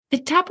The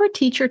Taproot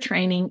Teacher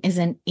Training is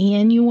an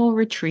annual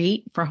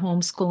retreat for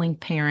homeschooling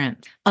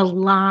parents, a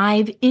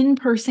live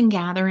in-person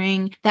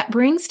gathering that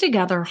brings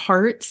together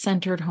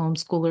heart-centered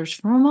homeschoolers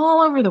from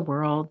all over the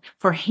world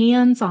for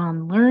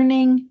hands-on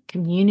learning,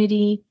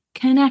 community,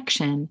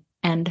 connection,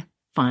 and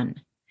fun.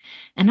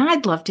 And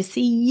I'd love to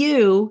see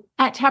you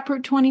at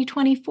Taproot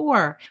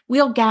 2024.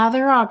 We'll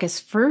gather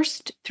August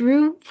 1st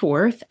through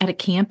 4th at a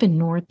camp in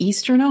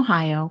northeastern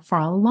Ohio for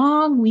a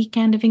long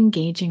weekend of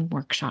engaging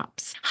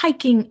workshops,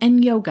 hiking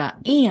and yoga,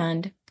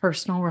 and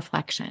personal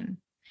reflection.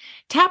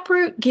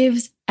 Taproot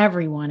gives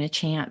everyone a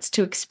chance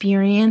to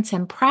experience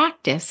and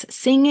practice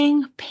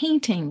singing,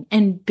 painting,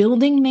 and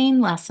building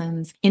main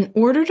lessons in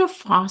order to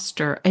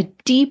foster a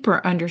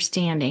deeper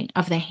understanding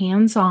of the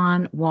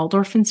hands-on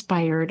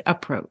Waldorf-inspired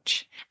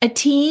approach. A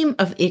team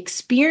of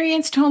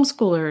experienced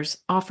homeschoolers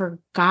offer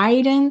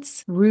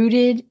guidance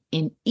rooted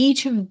in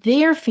each of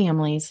their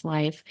family's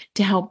life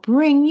to help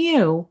bring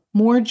you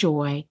more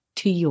joy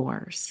to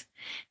yours.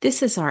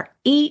 This is our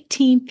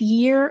 18th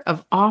year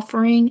of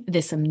offering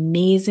this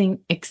amazing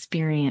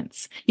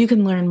experience. You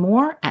can learn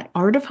more at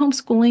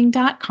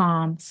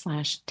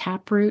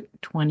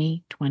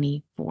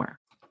artofhomeschooling.com/taproot2024.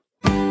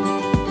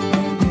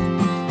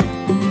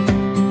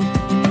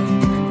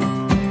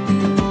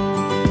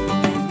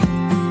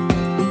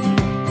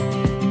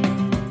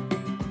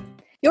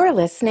 You're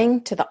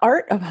listening to the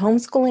Art of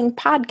Homeschooling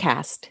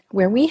podcast,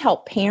 where we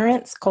help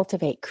parents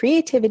cultivate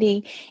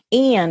creativity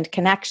and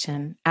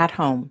connection at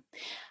home.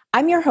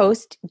 I'm your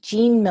host,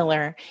 Jean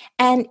Miller,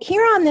 and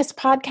here on this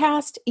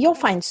podcast, you'll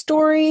find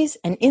stories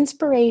and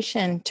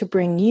inspiration to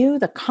bring you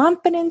the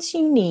confidence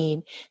you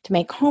need to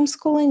make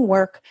homeschooling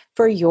work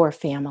for your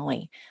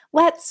family.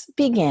 Let's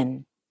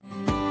begin.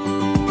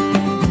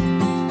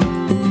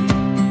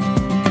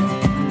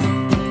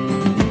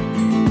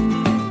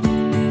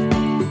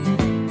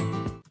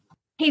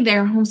 Hey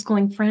there,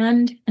 homeschooling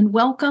friend, and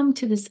welcome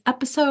to this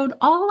episode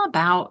all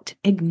about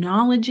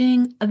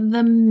acknowledging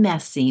the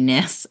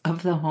messiness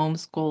of the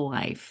homeschool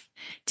life.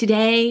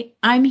 Today,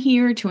 I'm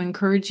here to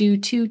encourage you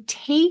to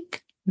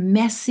take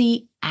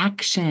messy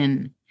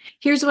action.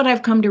 Here's what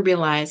I've come to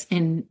realize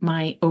in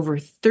my over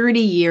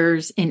 30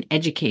 years in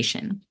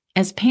education.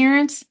 As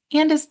parents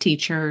and as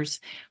teachers,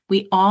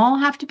 we all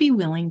have to be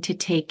willing to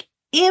take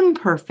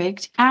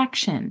imperfect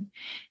action.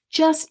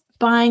 Just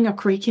buying a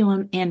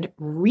curriculum and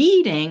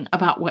reading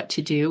about what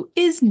to do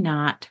is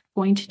not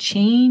going to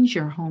change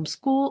your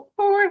homeschool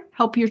or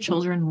help your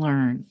children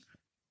learn.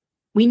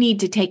 We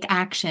need to take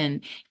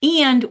action,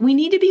 and we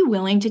need to be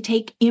willing to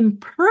take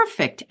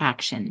imperfect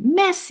action,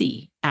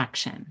 messy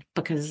action,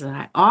 because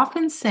I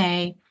often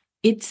say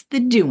it's the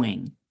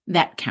doing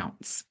that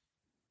counts.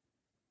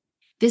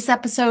 This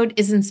episode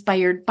is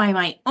inspired by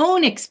my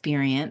own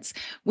experience,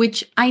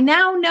 which I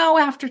now know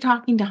after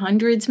talking to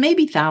hundreds,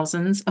 maybe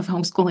thousands of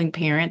homeschooling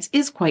parents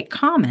is quite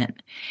common.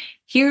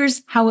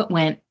 Here's how it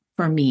went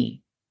for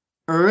me.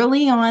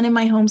 Early on in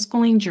my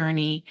homeschooling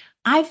journey,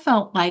 I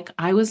felt like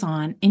I was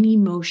on an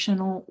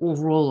emotional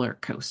roller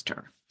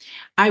coaster.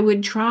 I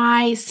would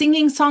try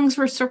singing songs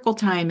for circle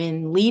time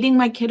and leading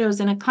my kiddos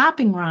in a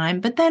clapping rhyme,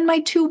 but then my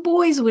two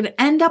boys would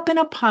end up in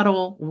a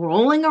puddle,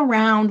 rolling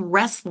around,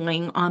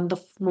 wrestling on the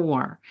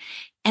floor,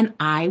 and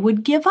I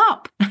would give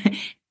up.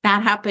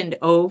 That happened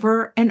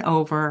over and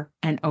over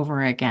and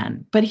over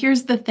again. But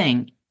here's the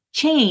thing.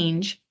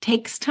 Change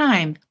takes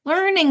time.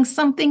 Learning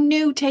something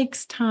new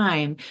takes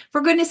time. For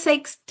goodness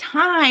sakes,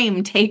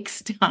 time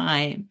takes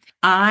time.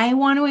 I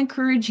want to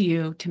encourage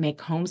you to make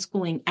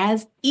homeschooling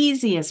as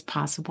easy as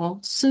possible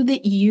so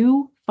that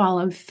you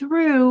follow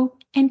through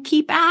and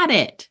keep at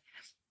it.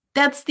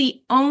 That's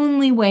the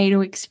only way to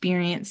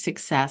experience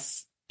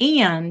success.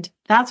 And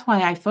that's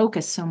why I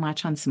focus so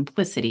much on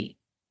simplicity.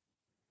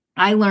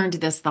 I learned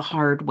this the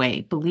hard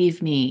way.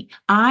 Believe me,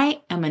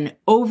 I am an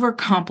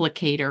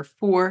overcomplicator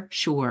for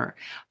sure.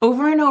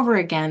 Over and over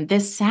again,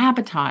 this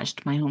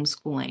sabotaged my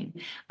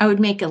homeschooling. I would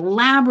make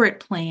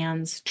elaborate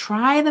plans,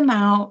 try them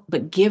out,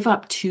 but give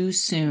up too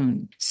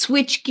soon.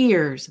 Switch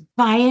gears,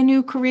 buy a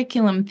new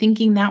curriculum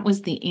thinking that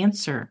was the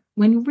answer,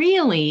 when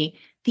really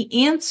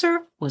the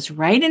answer was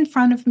right in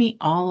front of me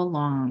all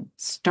along.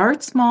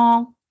 Start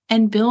small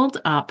and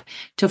build up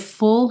to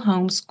full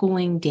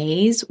homeschooling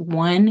days,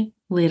 one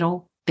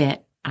little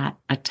bit at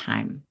a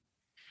time.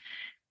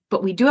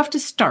 But we do have to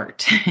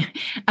start.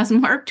 As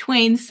Mark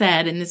Twain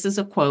said, and this is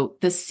a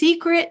quote, "The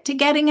secret to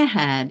getting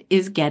ahead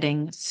is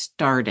getting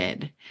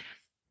started."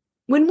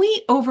 When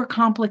we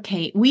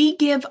overcomplicate, we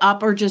give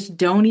up or just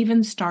don't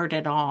even start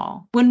at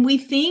all. When we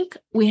think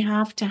we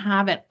have to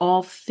have it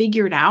all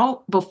figured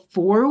out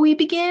before we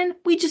begin,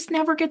 we just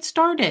never get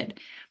started.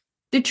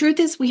 The truth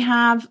is we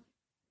have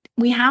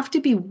to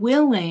be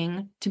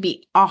willing to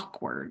be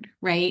awkward,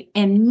 right?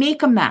 And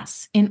make a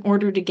mess in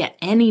order to get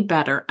any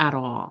better at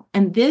all.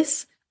 And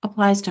this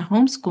applies to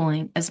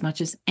homeschooling as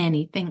much as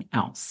anything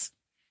else.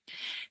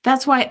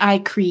 That's why I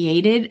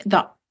created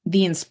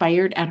the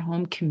Inspired at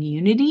Home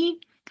community.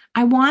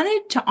 I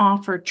wanted to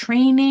offer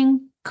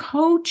training,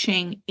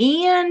 coaching,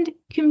 and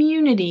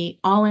community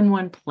all in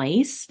one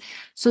place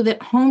so that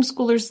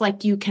homeschoolers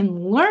like you can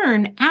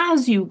learn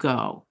as you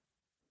go.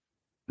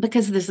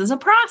 Because this is a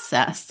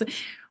process.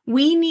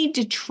 We need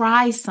to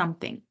try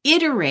something,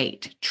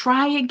 iterate,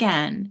 try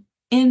again.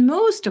 And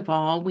most of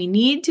all, we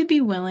need to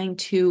be willing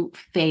to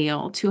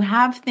fail, to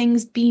have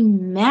things be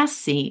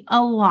messy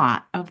a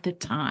lot of the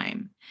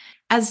time.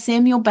 As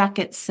Samuel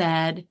Beckett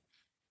said,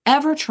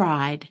 ever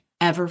tried,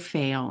 ever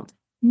failed.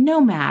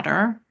 No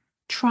matter,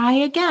 try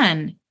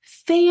again,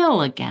 fail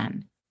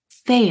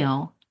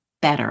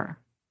better.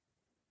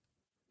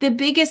 The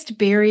biggest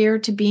barrier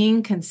to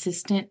being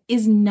consistent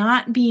is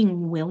not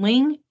being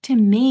willing to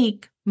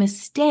make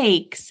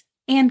mistakes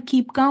and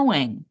keep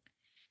going.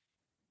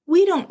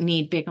 We don't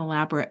need big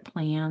elaborate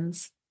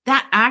plans.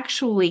 That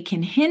actually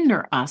can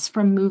hinder us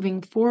from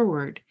moving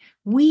forward.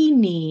 We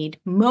need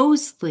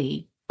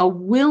mostly a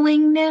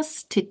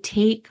willingness to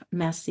take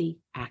messy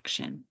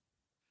action.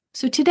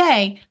 So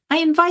today, I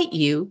invite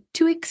you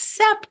to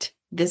accept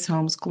this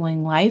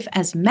homeschooling life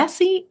as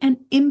messy and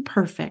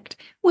imperfect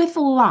with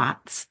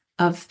lots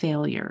of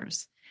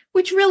failures,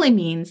 which really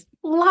means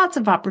lots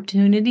of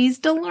opportunities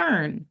to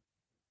learn.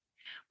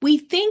 We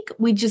think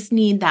we just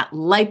need that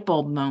light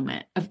bulb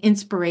moment of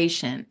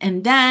inspiration,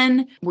 and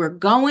then we're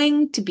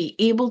going to be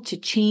able to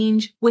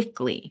change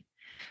quickly.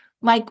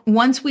 Like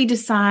once we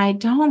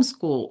decide to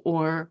homeschool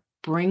or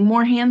bring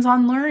more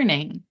hands-on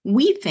learning,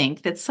 we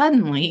think that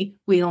suddenly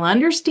we'll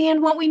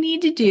understand what we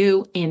need to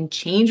do and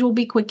change will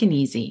be quick and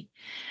easy.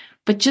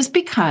 But just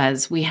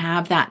because we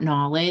have that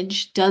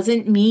knowledge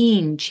doesn't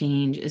mean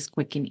change is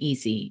quick and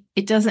easy.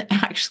 It doesn't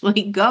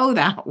actually go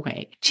that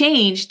way.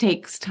 Change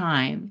takes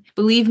time.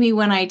 Believe me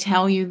when I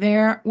tell you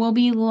there will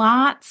be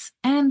lots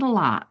and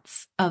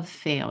lots of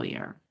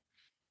failure.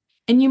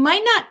 And you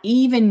might not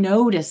even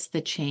notice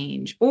the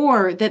change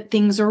or that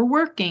things are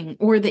working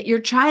or that your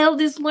child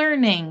is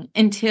learning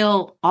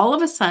until all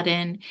of a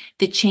sudden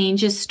the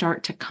changes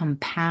start to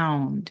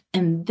compound.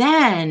 And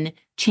then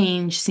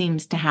change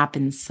seems to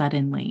happen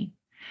suddenly.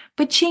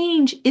 But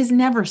change is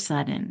never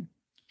sudden.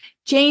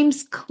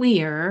 James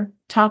Clear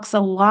talks a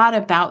lot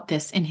about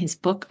this in his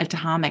book,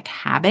 Atomic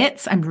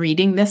Habits. I'm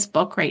reading this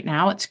book right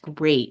now. It's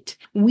great.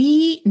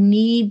 We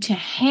need to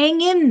hang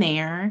in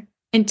there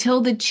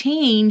until the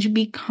change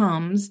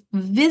becomes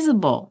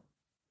visible.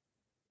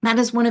 That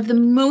is one of the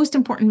most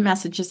important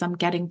messages I'm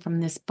getting from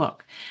this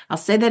book. I'll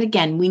say that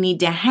again. We need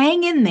to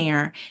hang in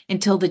there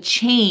until the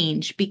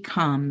change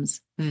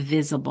becomes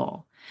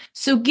visible.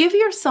 So give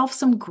yourself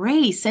some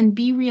grace and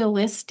be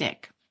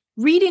realistic.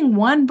 Reading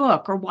one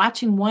book or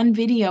watching one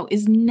video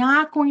is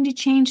not going to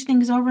change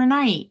things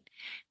overnight.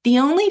 The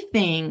only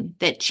thing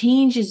that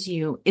changes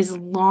you is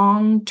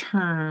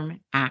long-term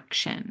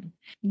action,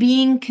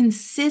 being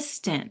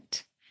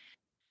consistent.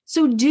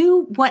 So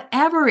do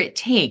whatever it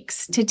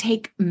takes to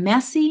take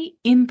messy,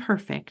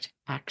 imperfect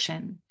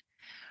action.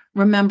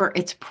 Remember,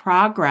 it's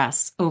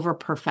progress over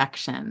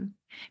perfection.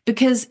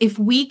 Because if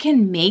we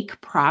can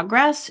make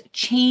progress,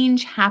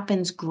 change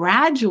happens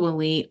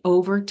gradually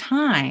over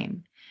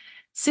time.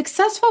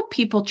 Successful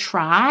people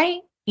try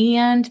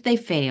and they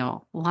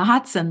fail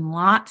lots and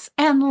lots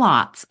and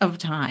lots of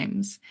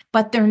times,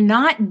 but they're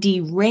not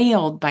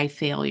derailed by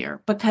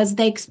failure because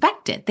they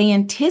expect it, they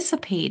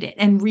anticipate it,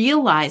 and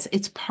realize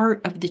it's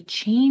part of the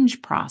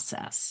change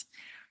process.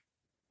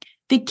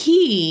 The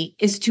key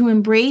is to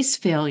embrace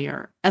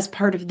failure as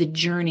part of the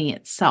journey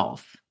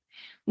itself.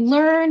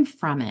 Learn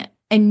from it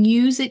and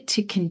use it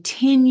to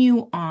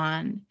continue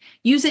on.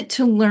 Use it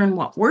to learn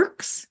what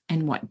works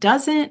and what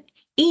doesn't,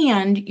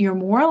 and you're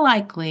more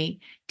likely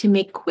to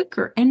make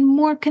quicker and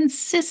more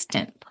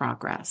consistent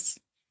progress.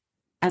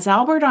 As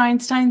Albert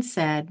Einstein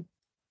said,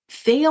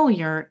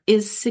 failure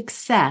is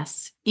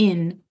success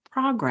in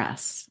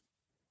progress.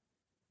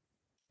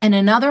 And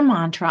another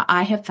mantra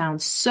I have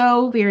found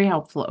so very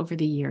helpful over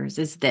the years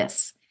is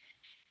this: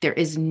 there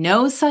is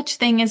no such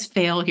thing as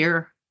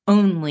failure,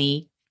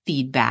 only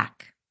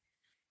feedback.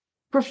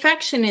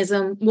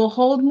 Perfectionism will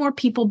hold more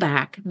people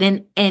back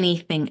than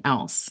anything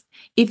else.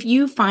 If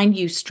you find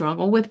you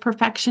struggle with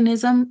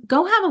perfectionism,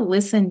 go have a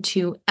listen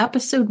to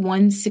episode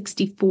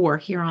 164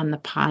 here on the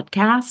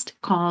podcast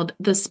called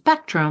The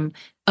Spectrum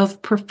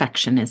of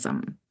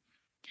Perfectionism.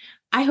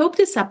 I hope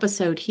this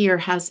episode here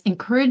has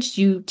encouraged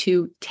you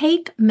to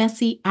take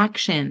messy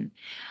action.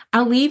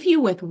 I'll leave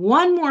you with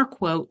one more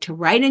quote to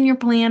write in your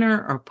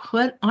planner or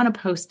put on a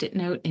Post-it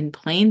note in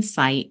plain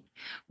sight.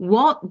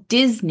 Walt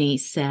Disney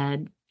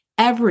said,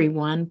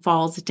 "Everyone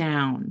falls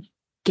down.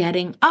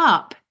 Getting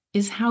up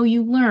is how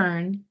you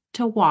learn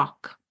to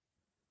walk."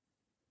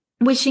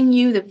 Wishing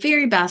you the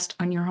very best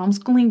on your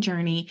homeschooling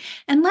journey,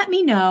 and let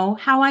me know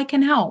how I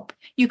can help.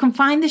 You can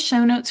find the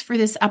show notes for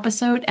this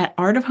episode at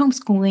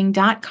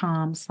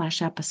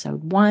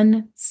artofhomeschooling.com/episode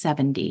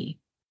 170.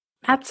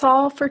 That's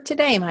all for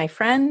today, my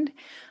friend.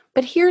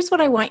 But here's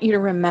what I want you to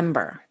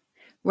remember.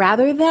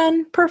 Rather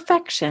than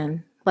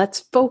perfection, let's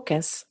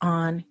focus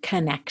on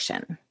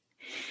connection.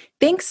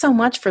 Thanks so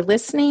much for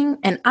listening,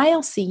 and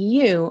I'll see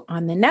you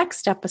on the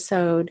next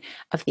episode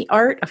of the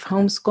Art of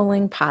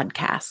Homeschooling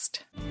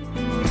podcast.